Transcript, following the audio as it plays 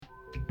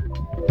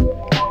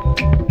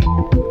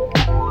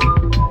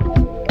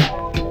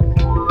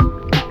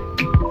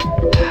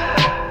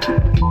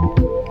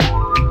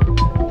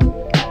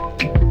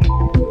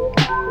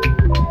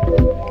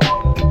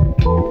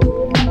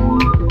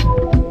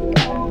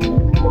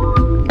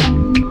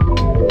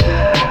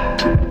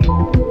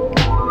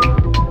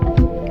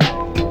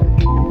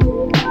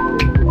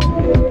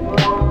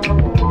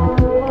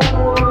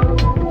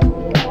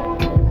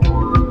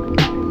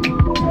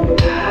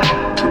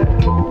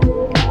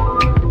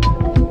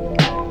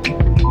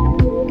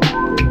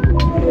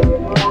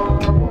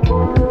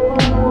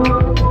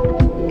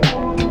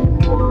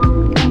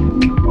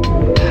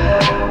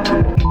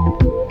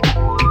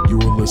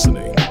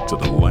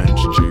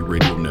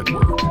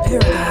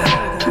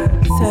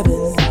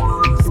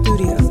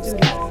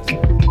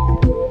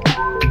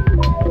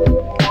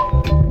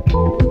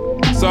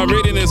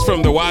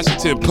from the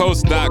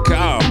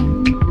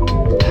WashingtonPost.com.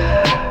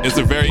 It's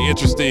a very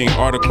interesting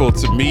article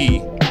to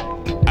me.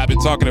 I've been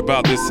talking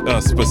about this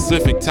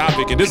specific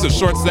topic, and this is a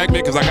short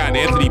segment because I got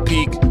Anthony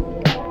Peak,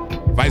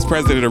 Vice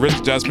President of Risk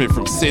Adjustment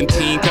from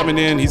Centene, coming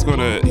in. He's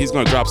gonna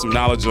drop some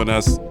knowledge on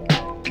us.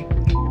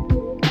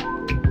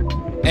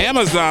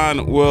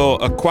 Amazon will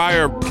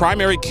acquire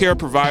primary care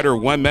provider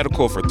One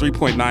Medical for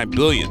 $3.9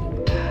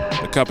 billion.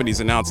 The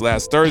company's announced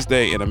last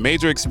Thursday in a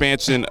major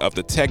expansion of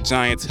the tech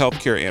giant's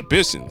healthcare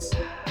ambitions.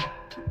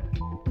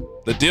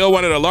 The deal,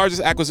 one of the largest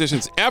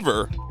acquisitions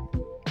ever,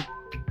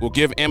 will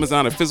give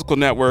Amazon a physical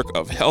network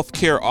of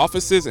healthcare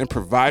offices and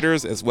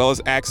providers, as well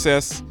as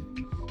access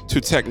to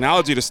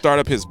technology the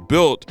startup has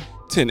built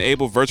to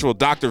enable virtual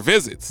doctor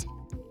visits.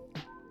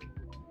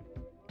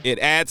 It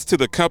adds to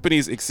the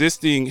company's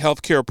existing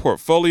healthcare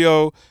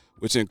portfolio,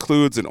 which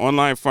includes an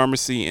online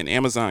pharmacy and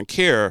Amazon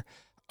Care,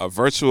 a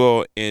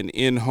virtual and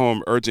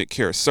in-home urgent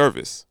care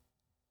service.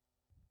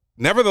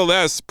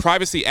 Nevertheless,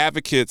 privacy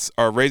advocates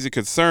are raising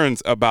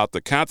concerns about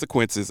the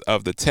consequences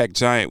of the tech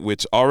giant,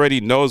 which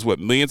already knows what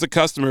millions of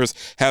customers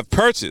have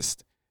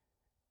purchased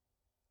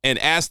and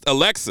asked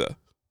Alexa.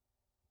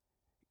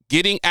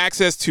 Getting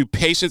access to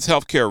patients'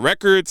 healthcare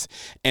records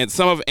and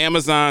some of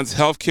Amazon's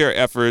healthcare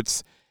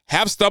efforts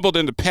have stumbled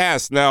in the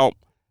past. Now,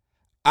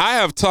 I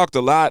have talked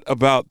a lot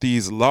about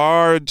these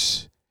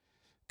large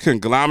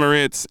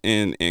conglomerates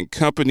and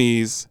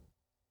companies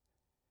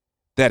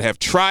that have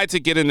tried to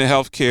get into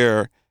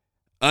healthcare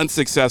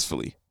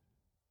unsuccessfully.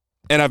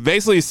 And I've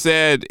basically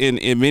said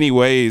in many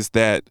ways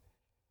that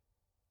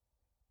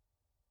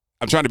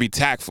I'm trying to be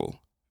tactful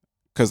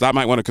because I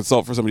might want to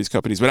consult for some of these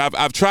companies. But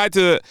I've tried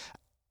to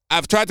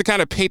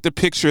kind of paint the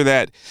picture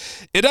that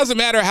it doesn't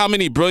matter how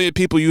many brilliant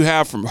people you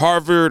have from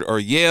Harvard or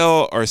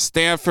Yale or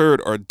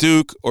Stanford or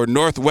Duke or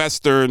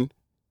Northwestern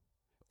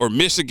or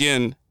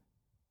Michigan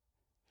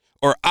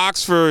or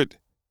Oxford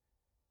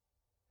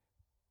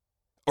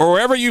or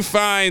wherever you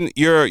find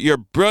your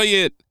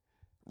brilliant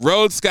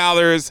Rhodes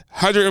Scholars,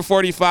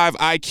 145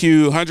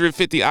 IQ,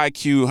 150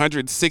 IQ,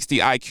 160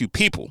 IQ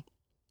people.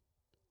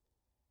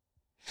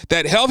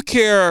 That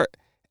healthcare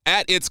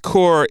at its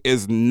core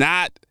is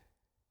not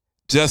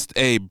just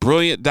a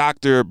brilliant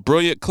doctor,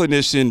 brilliant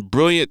clinician,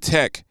 brilliant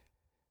tech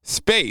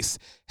space.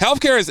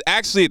 Healthcare is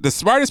actually the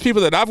smartest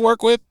people that I've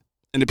worked with,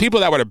 and the people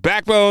that were the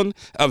backbone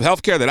of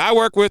healthcare that I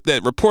work with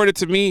that reported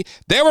to me,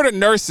 they were the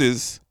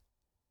nurses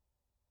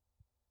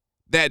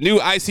that knew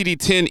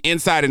ICD-10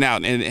 inside and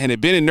out and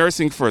had been in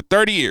nursing for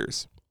 30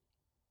 years.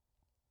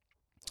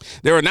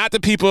 They were not the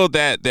people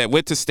that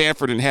went to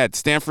Stanford and had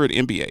Stanford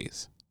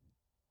MBAs.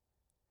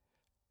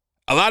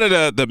 A lot of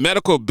the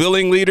medical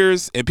billing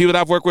leaders and people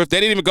that I've worked with, they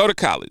didn't even go to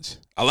college.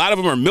 A lot of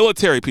them are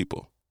military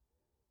people.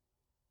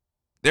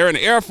 They're in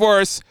the Air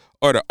Force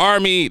or the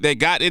Army. They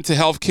got into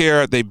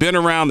healthcare. They've been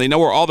around. They know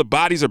where all the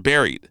bodies are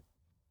buried.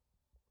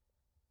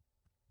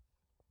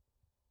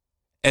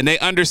 And they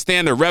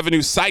understand the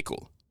revenue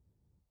cycle.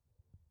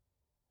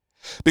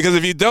 Because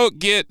if you don't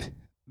get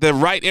the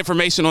right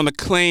information on the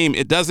claim,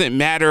 it doesn't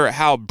matter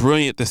how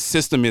brilliant the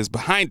system is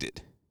behind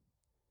it.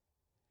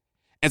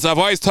 And so I've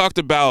always talked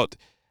about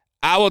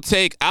I'll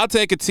take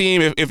a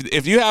team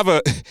if you have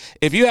a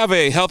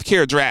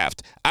healthcare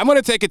draft, I'm going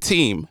to take a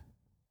team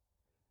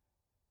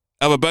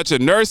of a bunch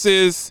of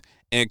nurses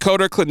and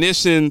coder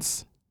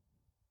clinicians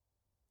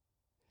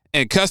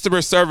and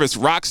customer service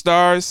rock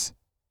stars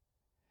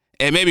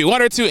and maybe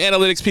one or two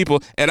analytics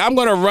people, and I'm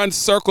going to run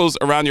circles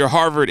around your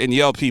Harvard and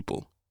Yale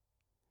people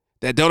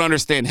that don't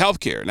understand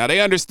healthcare. Now, they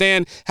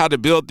understand how to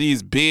build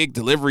these big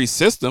delivery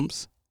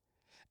systems,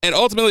 and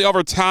ultimately,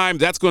 over time,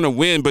 that's going to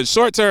win. But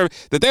short term,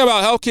 the thing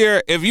about healthcare,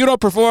 if you don't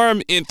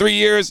perform in 3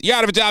 years, you're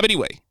out of a job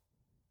anyway.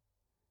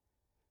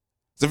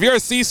 So if you're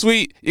a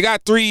C-suite, you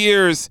got 3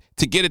 years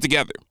to get it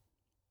together.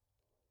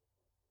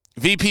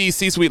 VP,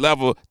 C-suite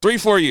level,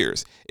 3-4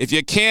 years. If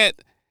you can't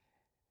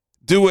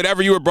do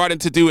whatever you were brought in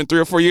to do in 3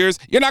 or 4 years,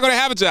 you're not going to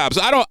have a job.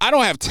 So I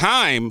don't have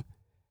time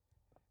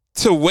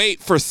to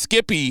wait for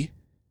Skippy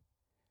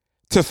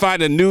to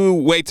find a new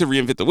way to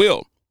reinvent the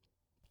wheel.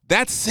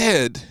 That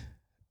said,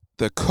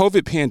 the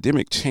COVID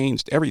pandemic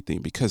changed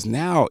everything because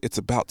now it's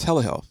about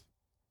telehealth.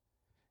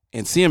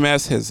 And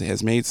CMS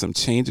has made some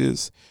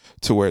changes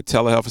to where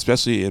telehealth,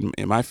 especially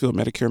in my field,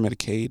 Medicare,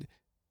 Medicaid,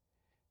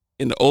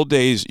 in the old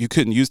days, you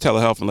couldn't use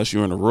telehealth unless you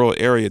were in a rural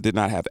area, did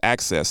not have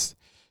access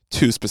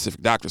to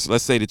specific doctors. So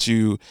let's say that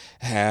you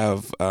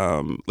have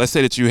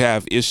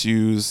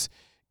issues,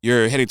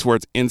 you're heading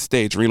towards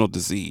end-stage renal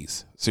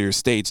disease. So you're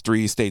stage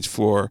 3, stage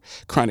 4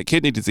 chronic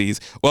kidney disease.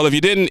 Well, if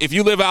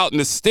you live out in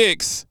the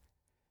sticks,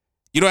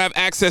 you don't have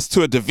access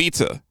to a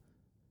DaVita.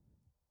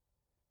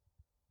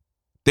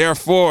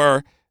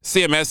 Therefore,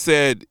 CMS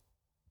said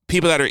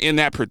people that are in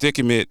that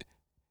predicament,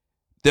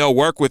 they'll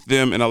work with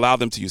them and allow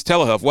them to use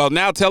telehealth. Well,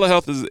 now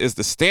telehealth is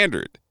the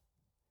standard.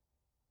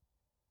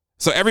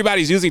 So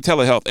everybody's using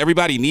telehealth.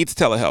 Everybody needs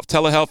telehealth.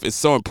 Telehealth is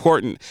so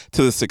important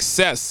to the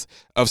success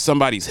of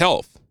somebody's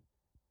health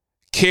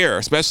care,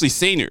 especially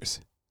seniors,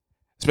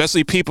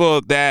 especially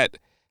people that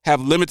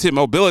have limited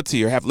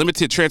mobility or have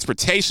limited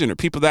transportation, or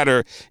people that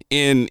are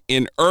in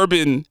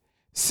urban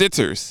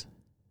centers,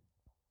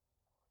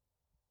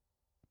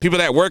 people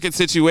that work in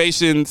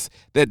situations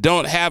that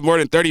don't have more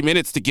than 30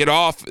 minutes to get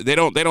off. They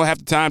don't have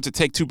the time to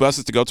take 2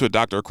 buses to go to a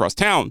doctor across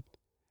town.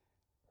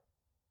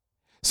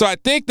 So I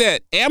think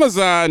that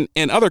Amazon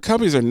and other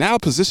companies are now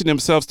positioning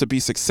themselves to be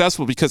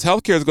successful because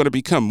healthcare is going to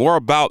become more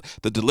about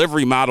the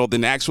delivery model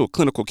than the actual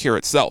clinical care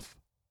itself.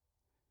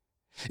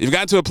 You've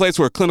gotten to a place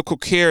where clinical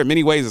care in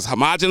many ways is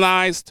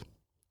homogenized.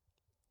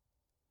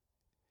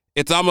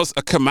 It's almost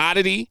a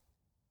commodity,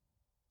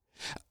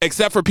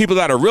 except for people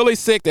that are really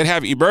sick, that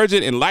have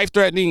emergent and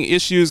life-threatening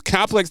issues,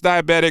 complex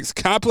diabetics,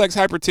 complex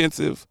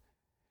hypertensive,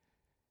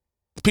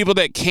 people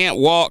that can't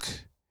walk,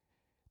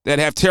 that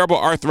have terrible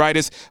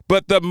arthritis.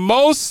 But the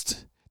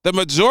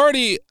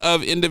majority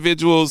of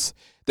individuals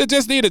that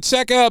just need a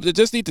checkup, that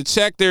just need to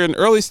check, they're in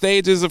early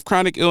stages of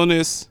chronic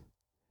illness.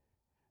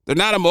 They're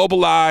not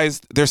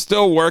immobilized. They're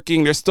still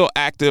working. They're still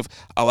active.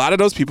 A lot of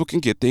those people can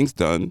get things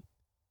done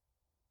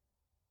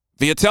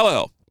via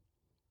telehealth.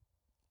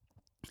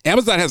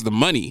 Amazon has the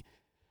money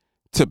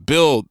to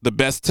build the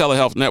best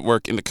telehealth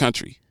network in the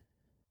country.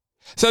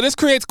 So this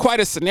creates quite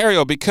a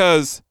scenario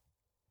because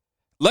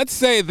let's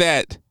say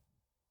that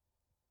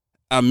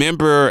a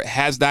member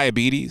has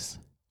diabetes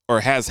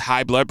or has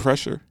high blood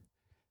pressure,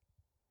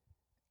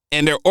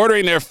 and they're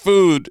ordering their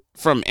food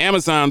from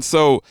Amazon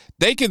so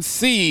they can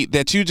see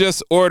that you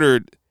just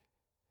ordered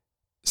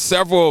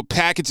several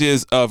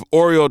packages of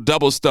Oreo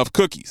double stuffed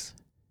cookies.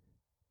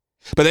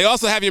 But they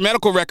also have your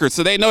medical records,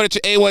 so they know that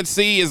your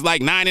A1C is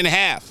like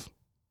 9.5.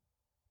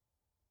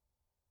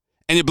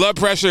 And your blood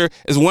pressure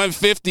is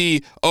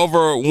 150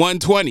 over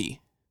 120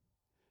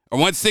 or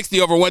 160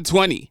 over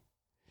 120.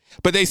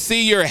 But they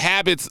see your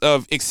habits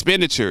of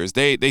expenditures.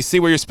 They see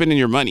where you're spending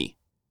your money.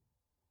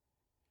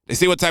 They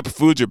see what type of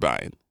food you're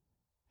buying.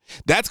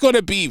 That's going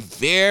to be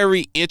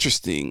very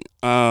interesting.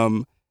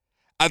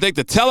 I think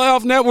the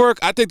telehealth network,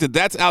 I think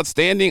that's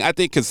outstanding. I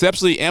think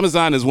conceptually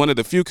Amazon is one of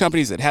the few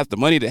companies that has the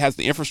money, that has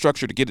the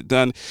infrastructure to get it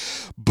done.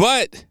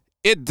 But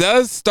it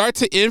does start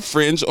to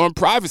infringe on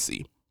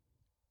privacy.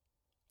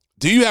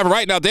 Do you have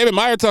right now? David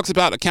Meyer talks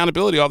about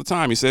accountability all the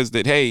time. He says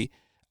that, hey,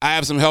 I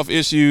have some health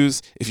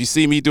issues. If you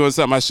see me doing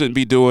something I shouldn't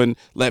be doing,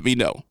 let me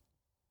know.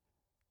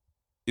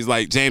 He's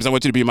like, James, I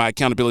want you to be my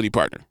accountability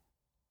partner.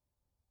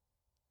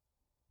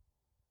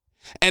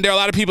 And there are a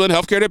lot of people in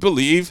healthcare that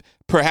believe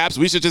perhaps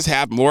we should just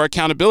have more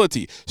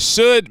accountability.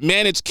 Should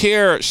managed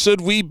care,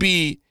 should we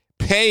be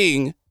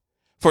paying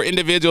for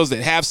individuals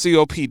that have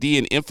COPD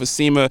and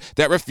emphysema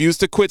that refuse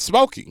to quit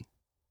smoking?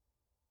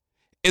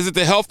 Is it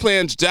the health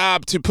plan's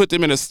job to put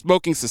them in a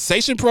smoking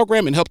cessation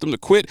program and help them to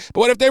quit?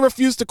 But what if they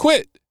refuse to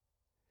quit?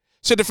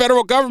 Should the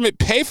federal government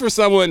pay for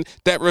someone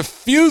that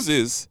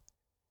refuses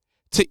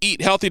to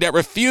eat healthy, that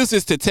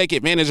refuses to take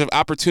advantage of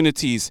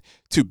opportunities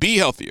to be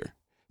healthier,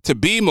 to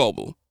be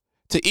mobile,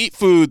 to eat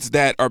foods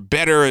that are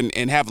better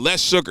and have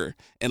less sugar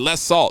and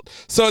less salt?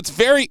 So it's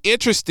very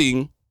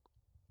interesting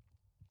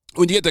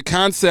when you get the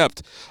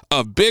concept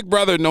of Big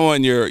Brother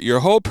knowing your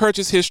whole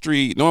purchase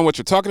history, knowing what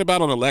you're talking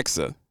about on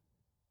Alexa,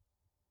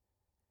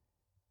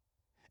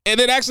 and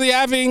then actually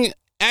having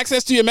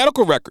access to your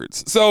medical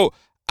records. So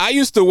I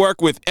used to work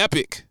with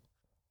Epic,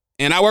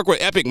 and I worked with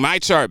Epic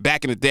MyChart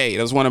back in the day.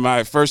 That was one of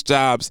my first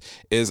jobs.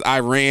 Is I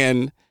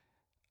ran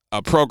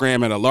a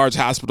program at a large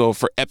hospital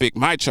for Epic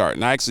MyChart,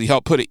 and I actually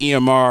helped put an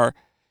EMR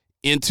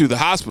into the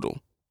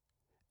hospital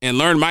and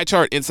learn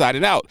MyChart inside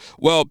and out.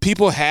 Well,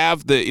 people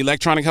have the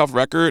electronic health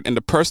record and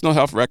the personal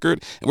health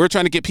record, and we're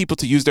trying to get people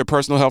to use their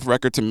personal health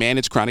record to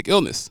manage chronic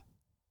illness.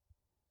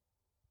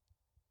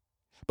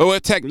 But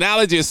with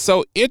technology is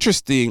so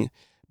interesting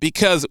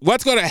because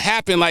what's going to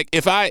happen, like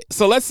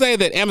so let's say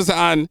that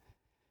Amazon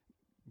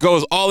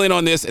goes all in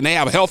on this and they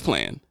have a health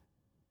plan.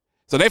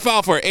 So they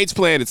file for an H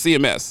plan at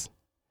CMS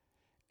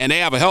and they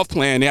have a health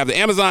plan. They have the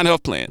Amazon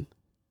health plan.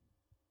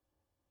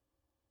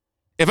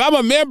 If I'm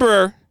a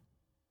member,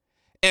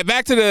 and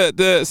back to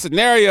the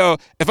scenario,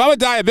 if I'm a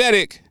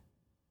diabetic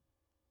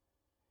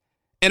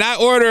and I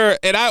order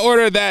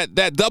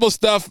that double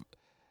stuffed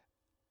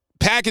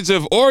package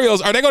of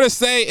Oreos, are they going to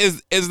say,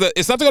 is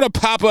something going to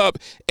pop up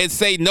and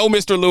say, no,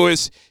 Mr.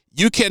 Lewis,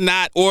 you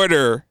cannot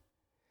order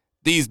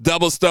these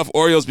double stuffed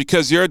Oreos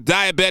because your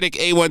diabetic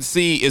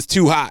A1C is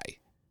too high?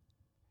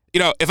 You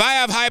know, if I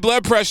have high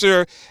blood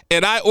pressure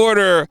and I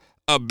order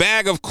a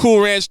bag of Cool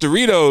Ranch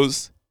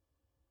Doritos,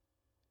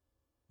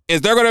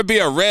 is there going to be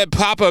a red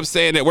pop-up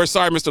saying that we're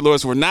sorry, Mr.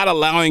 Lewis, we're not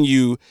allowing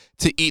you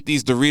to eat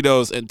these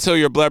Doritos until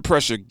your blood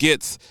pressure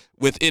gets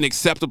within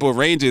acceptable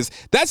ranges?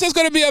 That's just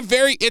going to be a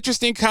very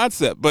interesting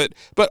concept. But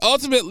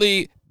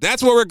ultimately,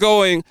 that's where we're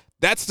going.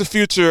 That's the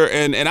future,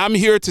 and I'm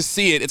here to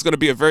see it. It's going to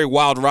be a very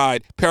wild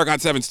ride. Paragon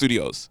 7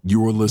 Studios.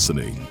 You are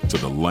listening to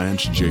the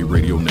Lance J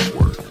Radio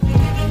Network.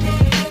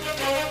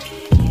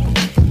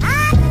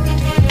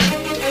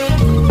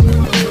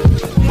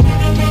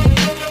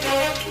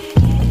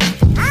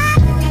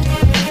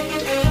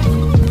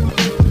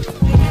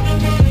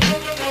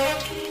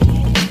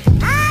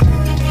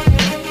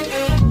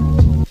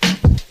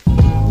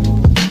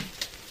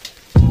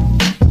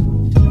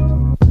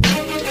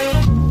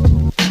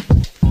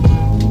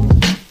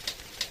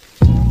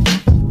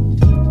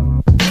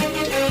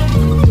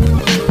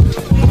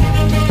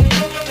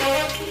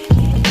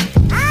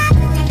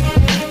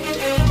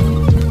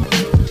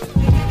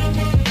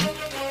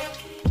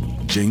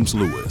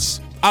 James Lewis.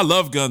 I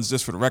love guns,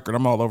 just for the record.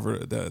 I'm all over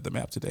the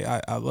map today.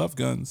 I love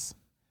guns.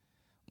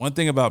 One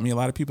thing about me, a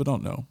lot of people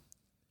don't know.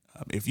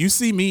 If you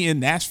see me in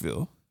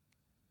Nashville,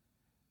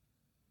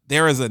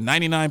 there is a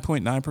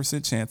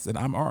 99.9% chance that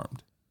I'm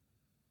armed.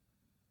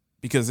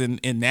 Because in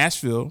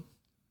Nashville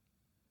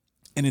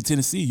and in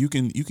Tennessee, you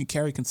can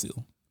carry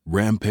conceal.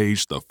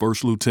 Rampage, the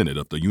first lieutenant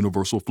of the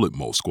Universal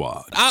Flipmo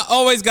Squad. I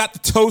always got the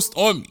toast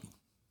on me.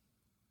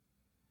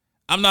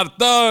 I'm not a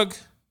thug.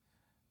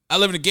 I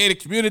live in a gated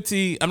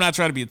community. I'm not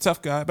trying to be a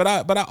tough guy, but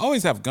I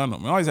always have a gun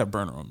on me. I always have a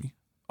burner on me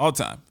all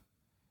the time.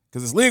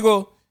 Because it's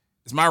legal.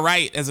 It's my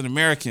right as an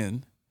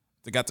American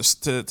to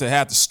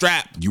have the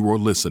strap. You are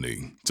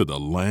listening to the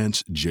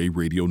Lance J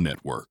Radio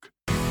Network.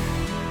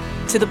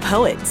 To the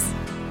poets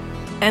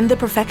and the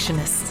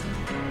perfectionists,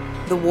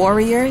 the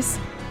warriors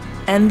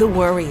and the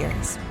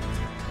worriers,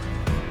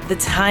 the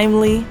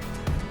timely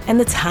and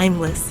the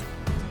timeless.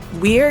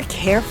 We're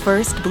Care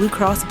First Blue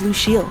Cross Blue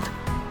Shield,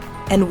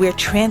 and we're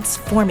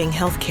transforming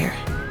healthcare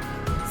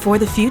for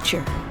the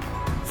future,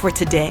 for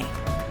today,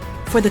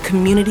 for the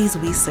communities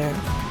we serve.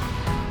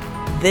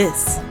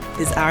 This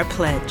is our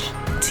pledge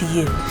to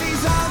you.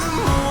 These are the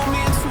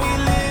moments we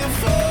live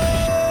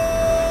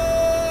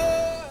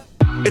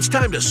for. It's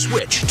time to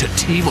switch to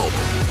T-Mobile.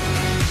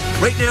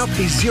 Right now,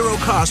 pay zero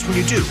cost when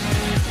you do.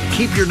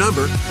 Keep your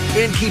number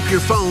and keep your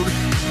phone.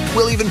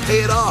 We'll even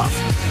pay it off.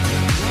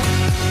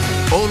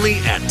 Only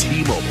at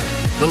T-Mobile,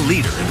 the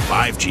leader in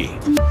 5G.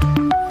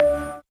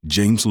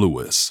 James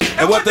Lewis.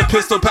 And what the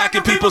pistol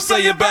packing people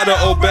say you better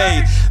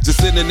obey.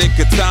 Just in the nick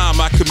of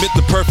time, I commit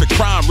the perfect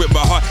crime. Rip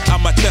my heart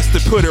out my chest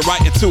and put it right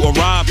into a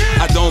rhyme.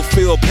 I don't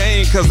feel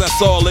pain, cause that's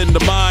all in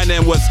the mind.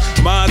 And what's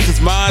mine is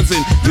mine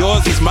and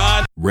yours is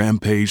mine.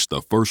 Rampage,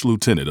 the first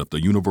lieutenant of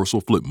the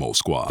Universal Flipmo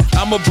Squad.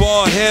 I'm a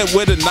bald head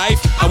with a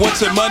knife. I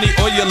want your money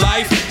or your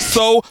life.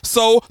 So.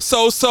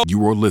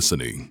 You are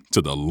listening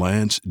to the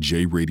Lance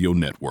J Radio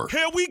Network.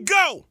 Here we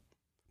go.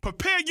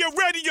 Prepare your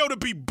radio to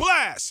be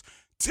blast.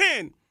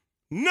 10,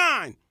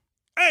 9,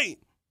 8,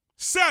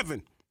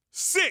 7,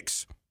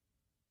 6,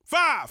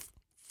 5,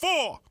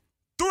 4,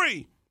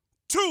 3,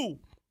 2,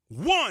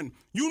 1.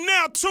 You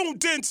now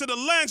tuned in to the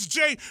Lance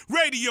J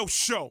Radio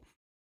Show.